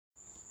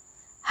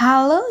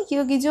Hello,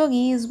 Yogi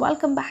Jogis.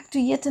 Welcome back to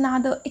yet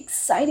another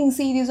exciting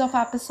series of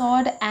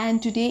episode.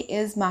 And today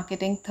is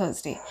Marketing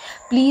Thursday.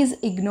 Please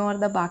ignore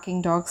the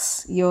barking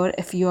dogs here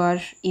if you are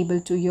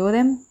able to hear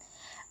them.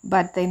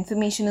 But the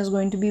information is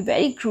going to be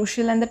very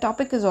crucial, and the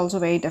topic is also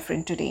very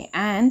different today.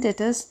 And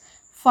it is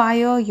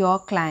fire your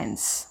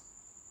clients.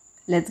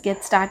 Let's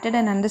get started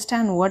and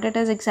understand what it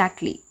is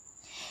exactly.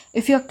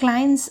 If your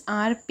clients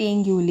are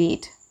paying you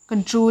late,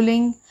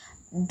 controlling,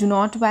 do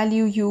not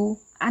value you,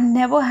 and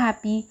never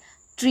happy,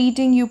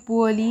 treating you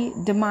poorly,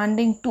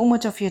 demanding too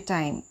much of your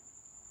time.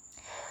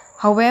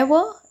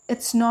 However,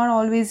 it's not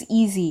always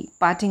easy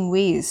parting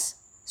ways.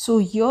 So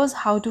here's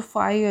how to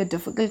fire your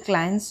difficult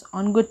clients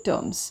on good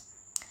terms.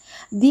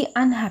 The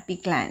unhappy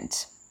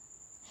client.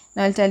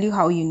 Now I'll tell you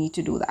how you need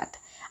to do that.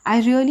 I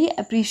really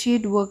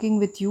appreciate working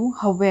with you.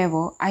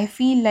 However, I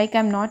feel like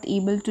I'm not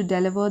able to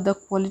deliver the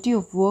quality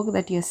of work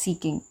that you're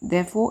seeking.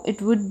 Therefore,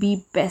 it would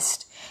be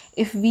best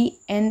if we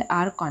end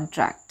our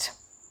contract.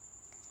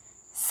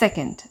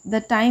 Second,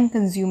 the time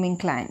consuming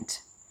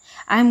client.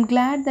 I'm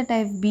glad that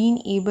I've been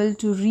able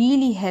to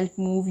really help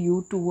move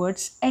you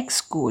towards X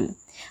goal.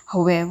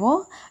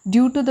 However,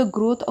 due to the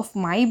growth of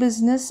my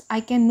business, I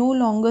can no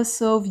longer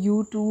serve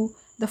you to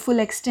the full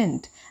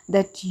extent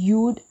that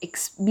you'd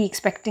be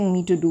expecting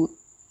me to do.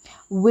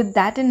 With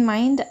that in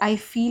mind, I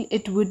feel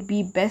it would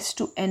be best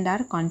to end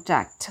our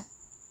contract.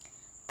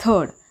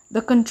 Third,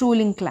 the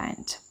controlling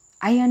client.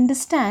 I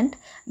understand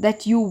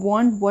that you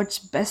want what's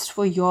best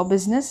for your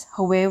business.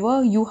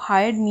 However, you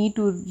hired me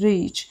to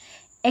reach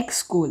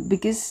X goal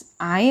because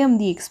I am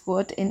the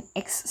expert in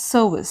X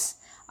service.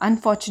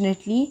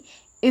 Unfortunately,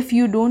 if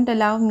you don't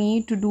allow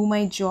me to do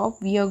my job,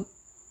 we are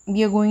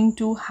going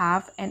to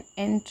have an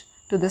end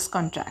to this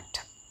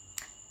contract.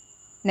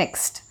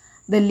 Next,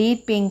 the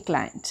late paying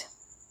client.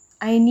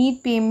 I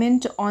need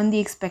payment on the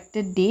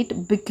expected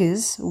date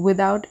because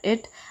without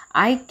it,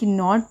 I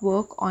cannot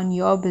work on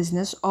your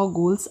business or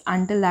goals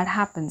until that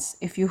happens.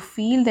 If you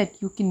feel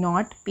that you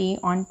cannot pay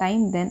on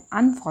time, then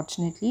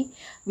unfortunately,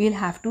 we'll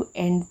have to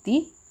end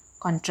the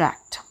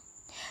contract.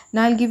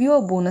 Now, I'll give you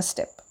a bonus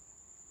tip.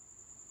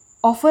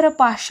 Offer a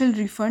partial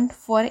refund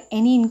for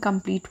any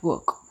incomplete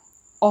work.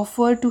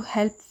 Offer to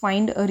help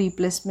find a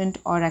replacement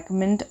or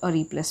recommend a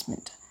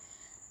replacement.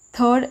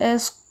 Third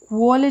is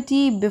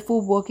quality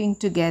before working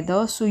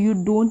together, so you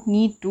don't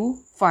need to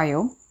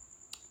fire.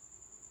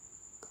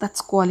 That's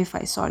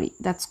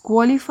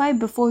qualify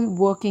before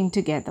working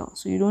together,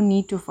 so you don't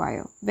need to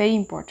fire. Very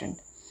important.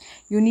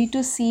 You need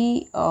to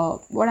see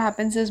what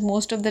happens is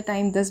most of the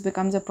time this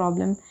becomes a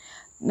problem.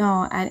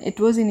 No, and it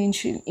was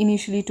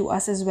initially to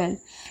us as well.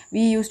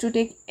 We used to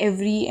take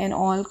every and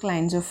all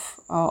clients of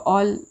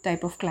all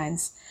type of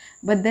clients,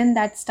 but then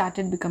that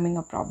started becoming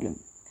a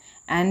problem,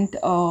 and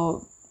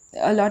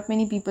a lot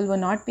many people were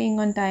not paying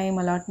on time.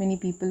 A lot many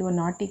people were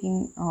not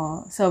taking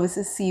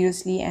services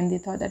seriously, and they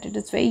thought that it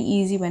is very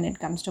easy when it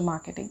comes to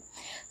marketing.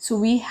 So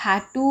we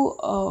had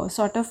to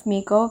sort of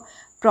make a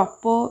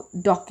proper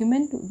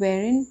document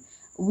wherein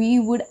we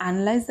would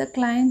analyze the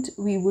client.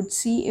 We would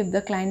see if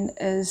the client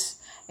is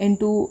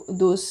into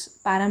those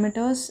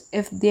parameters,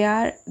 if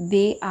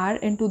they are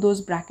into those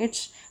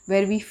brackets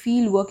where we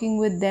feel working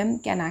with them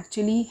can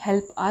actually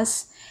help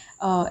us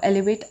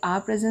elevate our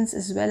presence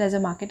as well as a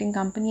marketing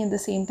company at the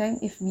same time,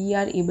 if we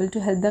are able to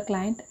help the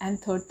client. And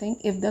third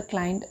thing, if the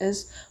client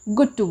is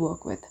good to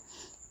work with.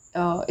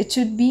 It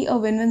should be a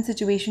win-win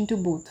situation to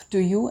both, to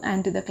you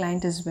and to the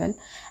client as well.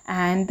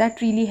 And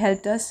that really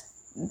helped us.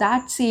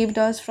 That saved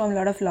us from a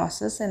lot of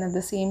losses, and at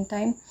the same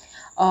time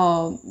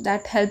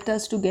that helped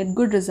us to get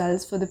good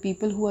results for the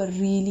people who are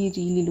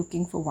really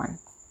looking for one.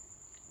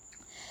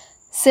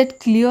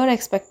 Set clear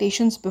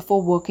expectations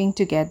before working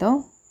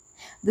together.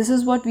 This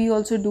is what we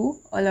also do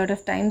a lot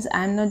of times.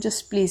 I'm not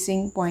just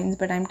placing points,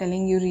 but I'm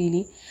telling you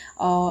really,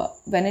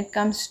 when it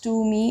comes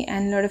to me,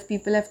 and a lot of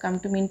people have come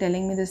to me and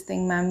telling me this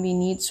thing, ma'am, we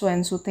need so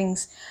and so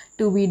things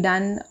to be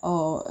done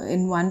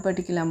in one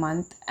particular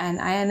month.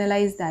 And I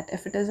analyze that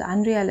if it is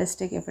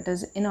unrealistic, if it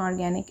is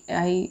inorganic,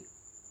 I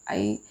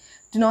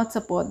do not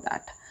support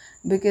that,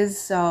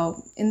 because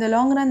in the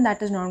long run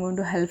that is not going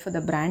to help for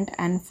the brand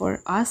and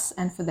for us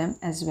and for them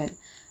as well.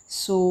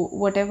 So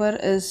whatever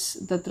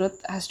is the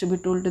truth has to be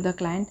told to the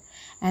client,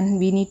 and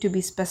we need to be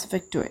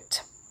specific to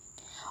it.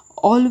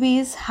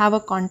 Always have a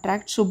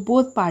contract so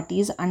both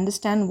parties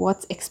understand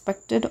what's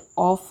expected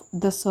of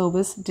the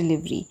service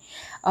delivery.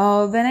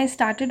 When I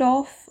started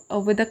off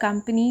with the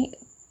company,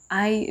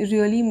 I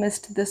really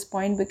missed this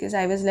point, because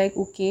I was like,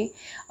 okay,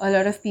 a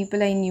lot of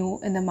people I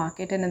knew in the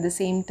market, and at the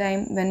same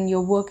time, when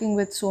you're working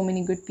with so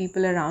many good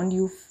people around,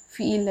 you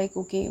feel like,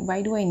 okay,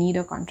 why do I need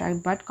a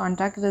contract? But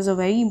contract is a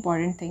very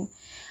important thing,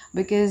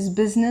 because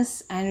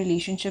business and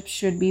relationships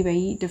should be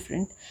very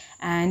different,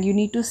 and you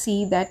need to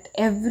see that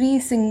every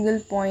single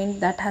point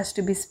that has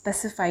to be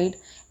specified,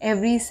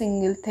 every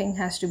single thing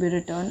has to be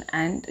written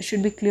and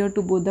should be clear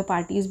to both the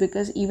parties.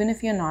 Because even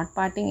if you're not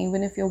parting,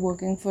 even if you're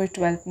working for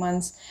 12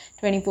 months,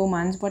 24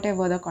 months,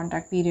 whatever the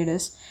contract period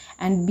is,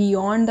 and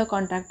beyond the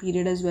contract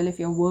period as well, if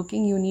you're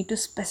working, you need to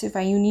specify,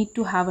 you need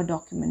to have a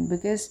document,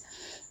 because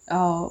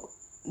uh,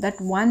 that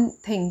one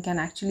thing can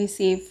actually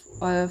save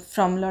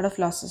from a lot of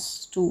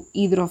losses to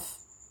either of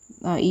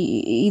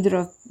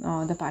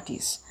the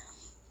parties.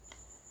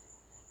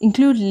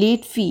 Include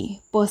late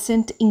fee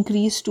percent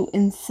increase to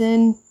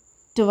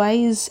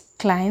incentivize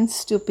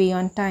clients to pay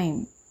on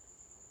time.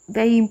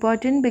 Very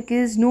important,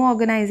 because no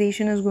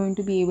organization is going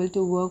to be able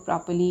to work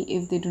properly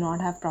if they do not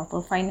have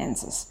proper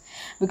finances.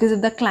 Because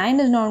if the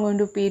client is not going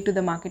to pay to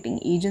the marketing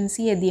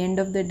agency, at the end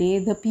of the day,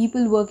 the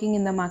people working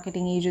in the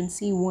marketing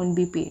agency won't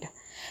be paid.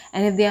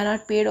 And if they are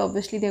not paid,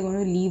 obviously they're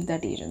going to leave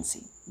that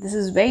agency. This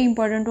is very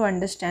important to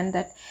understand,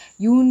 that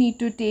you need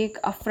to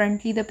take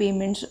upfrontly the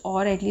payments,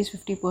 or at least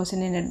 50%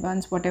 in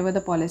advance, whatever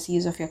the policy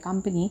is of your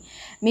company.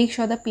 Make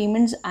sure the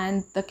payments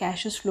and the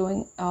cash is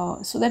flowing,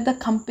 so that the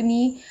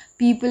company,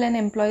 people and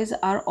employees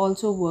are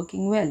also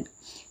working well.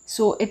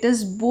 So it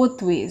is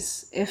both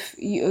ways. If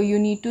you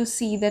need to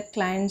see that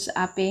clients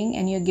are paying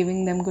and you're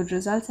giving them good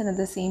results, and at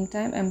the same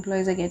time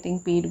employees are getting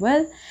paid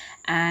well,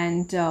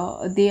 and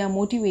they are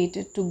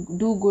motivated to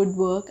do good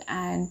work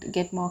and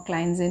get more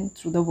clients in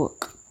through the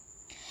work.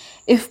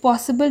 If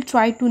possible,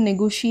 try to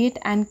negotiate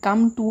and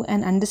come to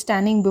an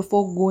understanding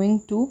before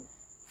going to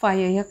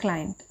fire your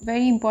client.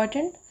 Very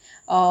important.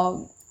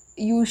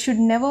 You should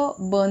never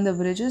burn the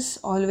bridges.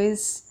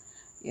 Always,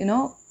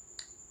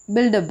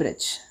 build a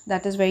bridge.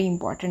 That is very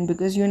important,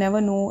 because you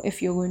never know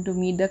if you're going to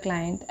meet the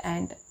client,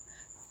 and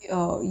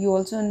you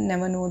also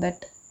never know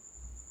that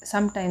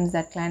sometimes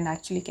that client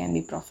actually can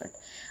be profit.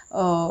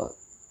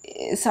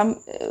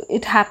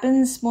 It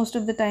happens most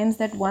of the times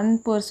that one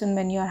person,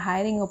 when you are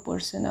hiring a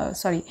person,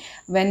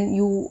 when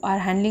you are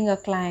handling a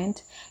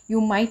client, you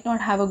might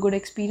not have a good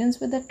experience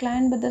with the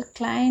client, but the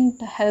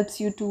client helps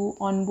you to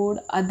onboard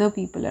other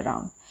people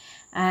around,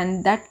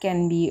 and that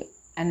can be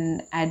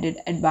an added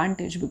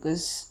advantage,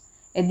 because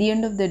at the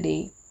end of the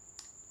day,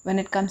 when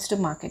it comes to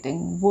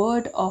marketing,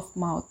 word of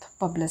mouth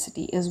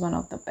publicity is one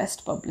of the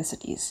best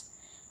publicities,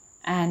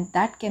 and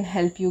that can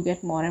help you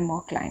get more and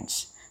more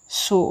clients.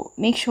 So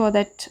make sure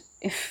that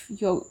if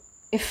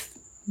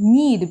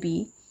need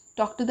be,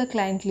 talk to the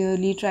client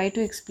clearly, try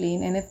to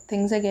explain, and if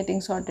things are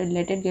getting sorted,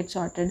 let it get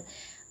sorted.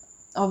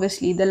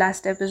 Obviously the last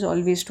step is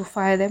always to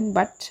fire them,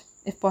 but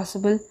if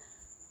possible,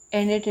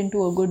 end it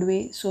into a good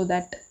way, so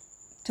that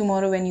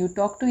tomorrow when you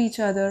talk to each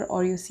other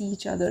or you see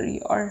each other,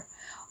 you're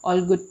all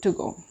good to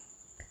go.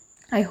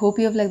 I hope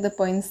you have liked the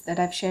points that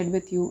I've shared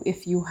with you.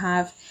 If you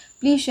have,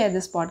 please share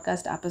this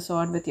podcast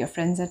episode with your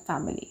friends and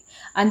family.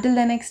 Until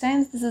the next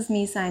time, this is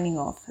me signing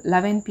off.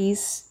 Love and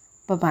peace.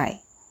 Bye-bye.